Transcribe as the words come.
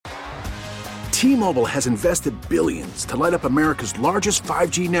T-Mobile has invested billions to light up America's largest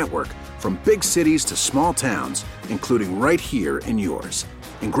 5G network, from big cities to small towns, including right here in yours.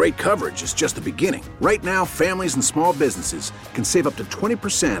 And great coverage is just the beginning. Right now, families and small businesses can save up to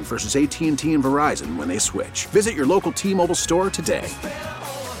 20% versus AT&T and Verizon when they switch. Visit your local T-Mobile store today.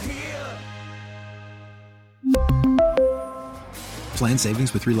 Plan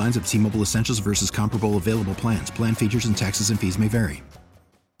savings with 3 lines of T-Mobile Essentials versus comparable available plans. Plan features and taxes and fees may vary.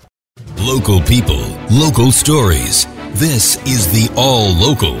 Local people, local stories. This is the All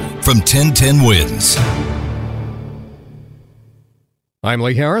Local from 1010 Wins. I'm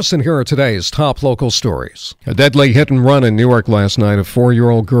Lee Harris, and here are today's top local stories. A deadly hit and run in Newark last night. A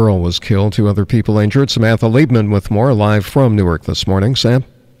 4-year-old girl was killed, 2 other people injured. Samantha Liebman with more, live from Newark this morning. Sam?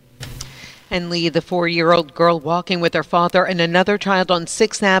 And Lee, the 4-year-old girl walking with her father and another child on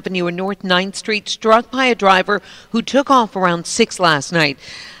 6th Avenue and North 9th Street, struck by a driver who took off around 6 last night.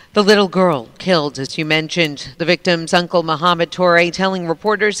 The little girl killed, as you mentioned. The victim's uncle, Mohammed Torre, telling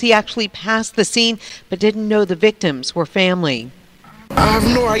reporters he actually passed the scene but didn't know the victims were family. I have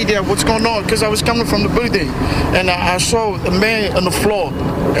no idea what's going on because I was coming from the building and I saw a man on the floor.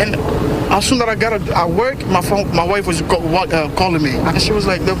 And as soon as I got at work, my wife was calling me. And she was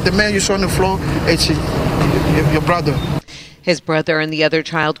like, the man you saw on the floor, it's your brother. His brother and the other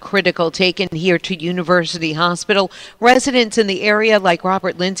child critical, taken here to University Hospital. Residents in the area, like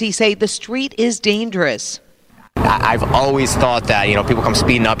Robert Lindsay, say the street is dangerous. I've always thought that, people come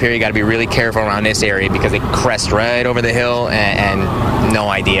speeding up here, you got to be really careful around this area because they crest right over the hill and no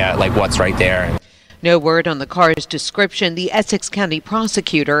idea what's right there. No word on the car's description. The Essex County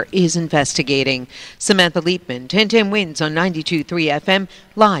prosecutor is investigating. Samantha Liebman, 1010 Wins on 92.3 FM,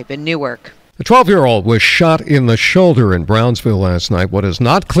 live in Newark. A 12-year-old was shot in the shoulder in Brownsville last night. What is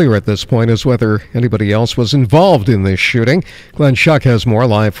not clear at this point is whether anybody else was involved in this shooting. Glenn Schuck has more,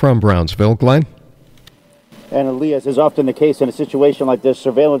 live from Brownsville. Glenn? And Elias, is often the case in a situation like this,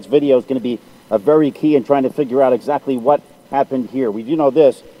 surveillance video is going to be very key in trying to figure out exactly what happened here. We do know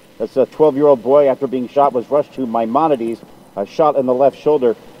this. That's a 12-year-old boy, after being shot, was rushed to Maimonides, shot in the left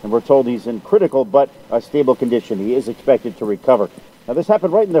shoulder, and we're told he's in critical but stable condition. He is expected to recover. Now, this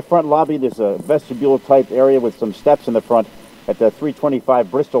happened right in the front lobby. There's a vestibule-type area with some steps in the front at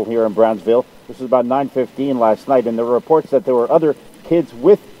 325 Bristol here in Brownsville. This was about 9:15 last night, and there were reports that there were other kids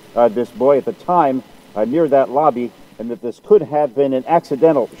with this boy at the time near that lobby, and that this could have been an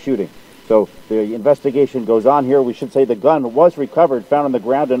accidental shooting. So the investigation goes on here. We should say the gun was recovered, found on the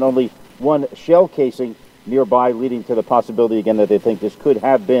ground, and only one shell casing nearby, leading to the possibility again that they think this could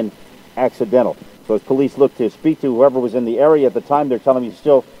have been accidental. So as police look to speak to whoever was in the area at the time, they're telling me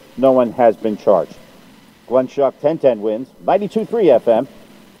still no one has been charged. Glenn Schuck, 1010 Wins, 92.3 FM,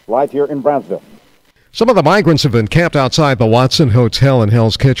 live here in Brownsville. Some of the migrants have been camped outside the Watson Hotel in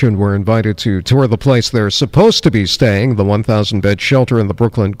Hell's Kitchen were invited to tour the place they're supposed to be staying, the 1,000-bed shelter in the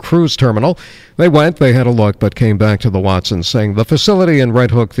Brooklyn Cruise Terminal. They went, they had a look, but came back to the Watson, saying the facility in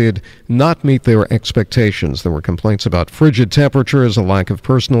Red Hook did not meet their expectations. There were complaints about frigid temperatures, a lack of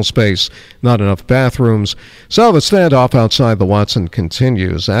personal space, not enough bathrooms. So the standoff outside the Watson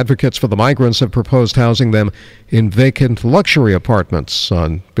continues. Advocates for the migrants have proposed housing them in vacant luxury apartments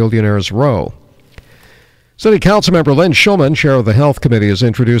on Billionaires Row. City Councilmember Lynn Schulman, chair of the Health Committee, is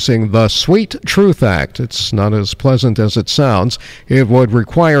introducing the Sweet Truth Act. It's not as pleasant as it sounds. It would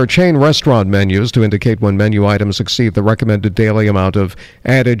require chain restaurant menus to indicate when menu items exceed the recommended daily amount of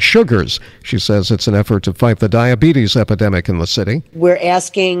added sugars. She says it's an effort to fight the diabetes epidemic in the city. We're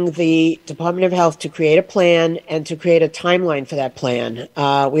asking the Department of Health to create a plan and to create a timeline for that plan.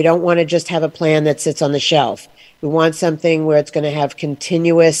 We don't want to just have a plan that sits on the shelf. We want something where it's going to have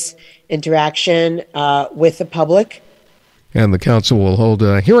continuous interaction with the public. And the council will hold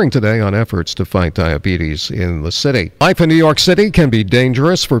a hearing today on efforts to fight diabetes in the city. Life in New York City can be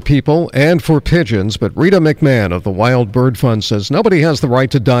dangerous for people and for pigeons, but Rita McMahon of the Wild Bird Fund says nobody has the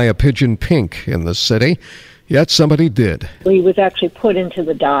right to dye a pigeon pink in the city. Yet somebody did. He was actually put into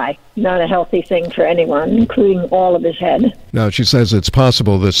the dye. Not a healthy thing for anyone, including all of his head. Now, she says it's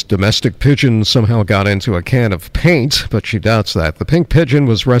possible this domestic pigeon somehow got into a can of paint, but she doubts that. The pink pigeon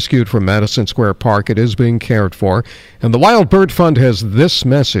was rescued from Madison Square Park. It is being cared for. And the Wild Bird Fund has this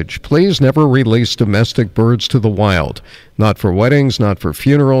message: please never release domestic birds to the wild. Not for weddings, not for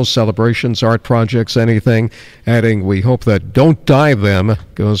funerals, celebrations, art projects, anything. Adding, we hope that don't dye them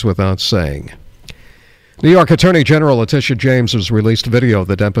goes without saying. New York Attorney General Letitia James has released video of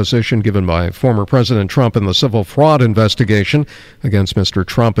the deposition given by former President Trump in the civil fraud investigation against Mr.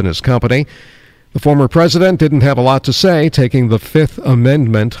 Trump and his company. The former president didn't have a lot to say, taking the Fifth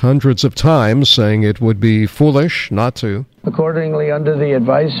Amendment hundreds of times, saying it would be foolish not to. Accordingly, under the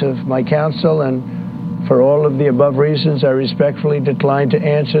advice of my counsel and for all of the above reasons, I respectfully decline to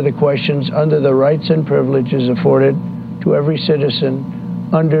answer the questions under the rights and privileges afforded to every citizen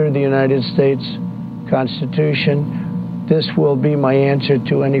under the United States Constitution. This will be my answer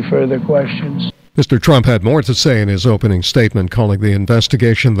to any further questions. Mr. Trump had more to say in his opening statement, calling the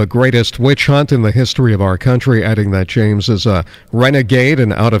investigation the greatest witch hunt in the history of our country, adding that James is a renegade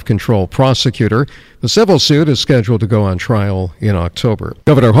and out-of-control prosecutor. The civil suit is scheduled to go on trial in October.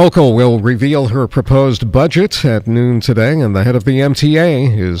 Governor Hochul will reveal her proposed budget at noon today, and the head of the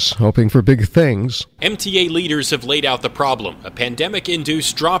MTA is hoping for big things. MTA leaders have laid out the problem. A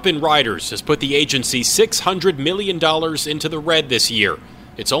pandemic-induced drop in riders has put the agency $600 million into the red this year.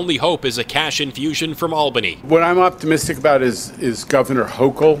 Its only hope is a cash infusion from Albany. What I'm optimistic about is Governor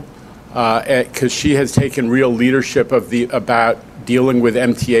Hochul, because she has taken real leadership about dealing with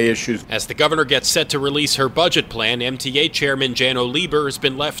MTA issues. As the governor gets set to release her budget plan, MTA Chairman Janno Lieber has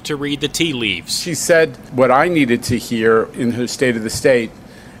been left to read the tea leaves. She said what I needed to hear in her State of the State,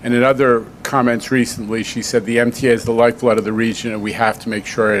 and in other comments recently, she said the MTA is the lifeblood of the region, and we have to make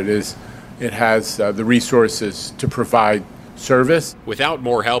sure it has the resources to provide service. Without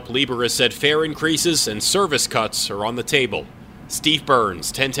more help, Lieber has said fare increases and service cuts are on the table. Steve Burns,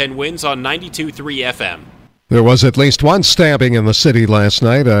 1010 Wins on 92.3 FM. There was at least one stabbing in the city last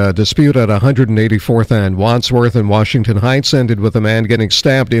night. A dispute at 184th and Wadsworth in Washington Heights ended with a man getting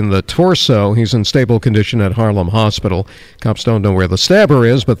stabbed in the torso. He's in stable condition at Harlem Hospital. Cops don't know where the stabber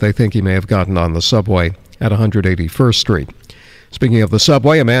is, but they think he may have gotten on the subway at 181st Street. Speaking of the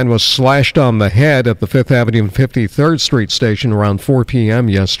subway, a man was slashed on the head at the 5th Avenue and 53rd Street station around 4 p.m.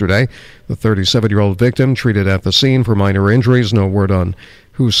 yesterday. The 37-year-old victim treated at the scene for minor injuries. No word on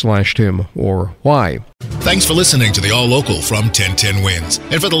who slashed him or why. Thanks for listening to the All Local from 1010 Wins.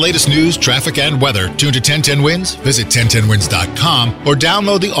 And for the latest news, traffic, and weather, tune to 1010 Wins, visit 1010wins.com, or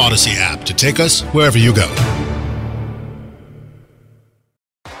download the Odyssey app to take us wherever you go.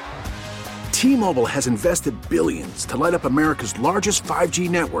 T-Mobile has invested billions to light up America's largest 5G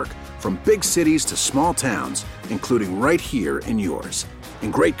network, from big cities to small towns, including right here in yours.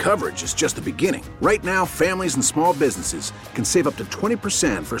 And great coverage is just the beginning. Right now, families and small businesses can save up to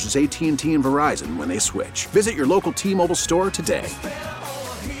 20% versus AT&T and Verizon when they switch. Visit your local T-Mobile store today.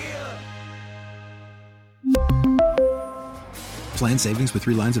 Plan savings with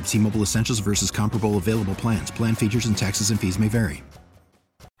 3 lines of T-Mobile Essentials versus comparable available plans. Plan features and taxes and fees may vary.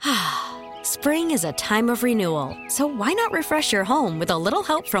 Spring is a time of renewal, so why not refresh your home with a little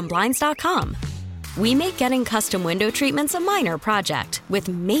help from Blinds.com? We make getting custom window treatments a minor project with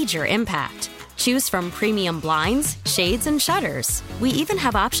major impact. Choose from premium blinds, shades, and shutters. We even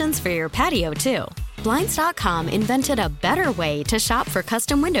have options for your patio, too. Blinds.com invented a better way to shop for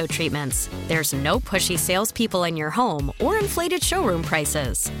custom window treatments. There's no pushy salespeople in your home or inflated showroom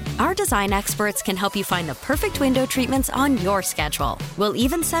prices. Our design experts can help you find the perfect window treatments on your schedule. We'll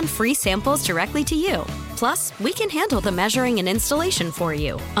even send free samples directly to you. Plus, we can handle the measuring and installation for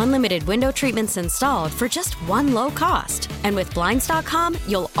you. Unlimited window treatments installed for just one low cost. And with Blinds.com,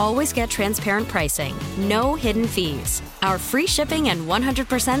 you'll always get transparent pricing. No hidden fees. Our free shipping and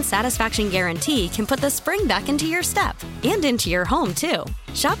 100% satisfaction guarantee can put the spring back into your step and into your home, too.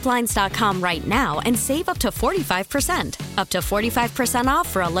 Shop Blinds.com right now and save up to 45%. Up to 45% off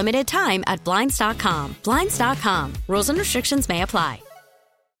for a limited time at Blinds.com. Blinds.com. Rules and restrictions may apply.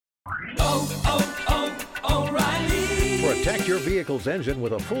 Protect your vehicle's engine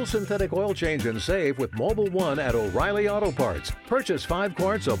with a full synthetic oil change and save with Mobil 1 at O'Reilly Auto Parts. Purchase 5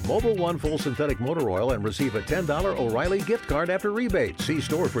 quarts of Mobil 1 full synthetic motor oil and receive a $10 O'Reilly gift card after rebate. See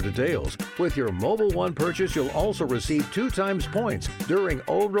store for details. With your Mobil 1 purchase, you'll also receive 2 times points during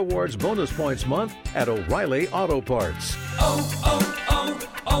O Rewards Bonus Points Month at O'Reilly Auto Parts.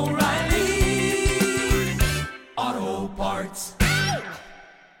 O'Reilly Auto Parts.